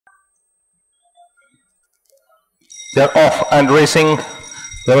They're off and racing.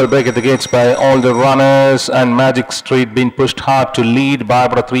 Level break at the gates by all the runners, and Magic Street being pushed hard to lead by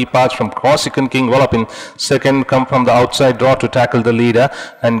about 3 parts from Corsican King. Well up in second, come from the outside draw to tackle the leader,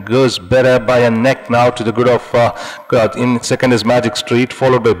 and goes better by a neck now to the good of in second is Magic Street,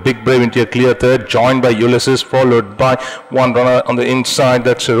 followed by Big Brave into a clear third, joined by Ulysses, followed by one runner on the inside,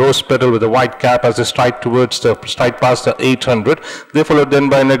 that's Rose Petal with a white cap as they stride past the 800. They followed then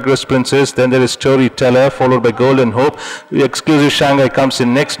by Negress Princess, then there is Storyteller, followed by Golden Hope. The Exclusive Shanghai comes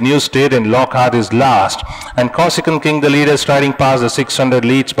in next. New State and Lockhart is last, and Corsican King the leader striding past the 600,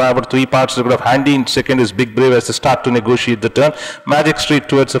 leads by about 3 parts. The good of Handy in second is Big Brave as they start to negotiate the turn. Magic Street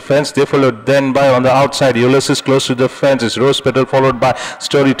towards the fence. They followed then by on the outside Ulysses, close to the fence is Rose Petal, followed by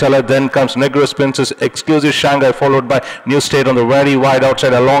Storyteller, then comes Negress Princess, Exclusive Shanghai, followed by New State on the very wide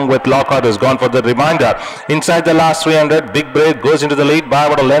outside, along with Lockhart has gone for the reminder. Inside the last 300, Big Brave goes into the lead by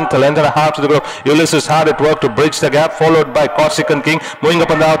about a length and a half to the good of Ulysses, hard at work to bridge the gap, followed by Corsican King. Moving up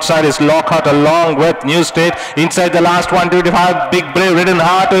on the outside is Lockhart along with New State. Inside the last 125, Big Brave ridden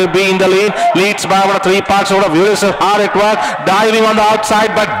hard to be in the lead, leads by about 3 parts out of Ulysses, hard at work, diving on the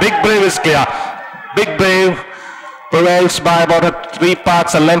outside, but Big Brave is clear. Big Brave prevails by about 3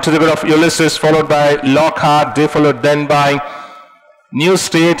 parts, a length to the good of Ulysses, followed by Lockhart. They followed then by New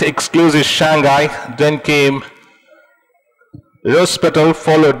State, Exclusive Shanghai, then came Rose Petal,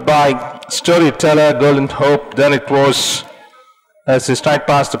 followed by Storyteller, Golden Hope. Then it was, as they stride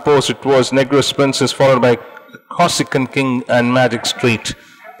past the post, it was Negress Princess, followed by Corsican King, and Magic Street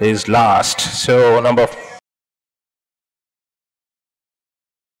is last. So number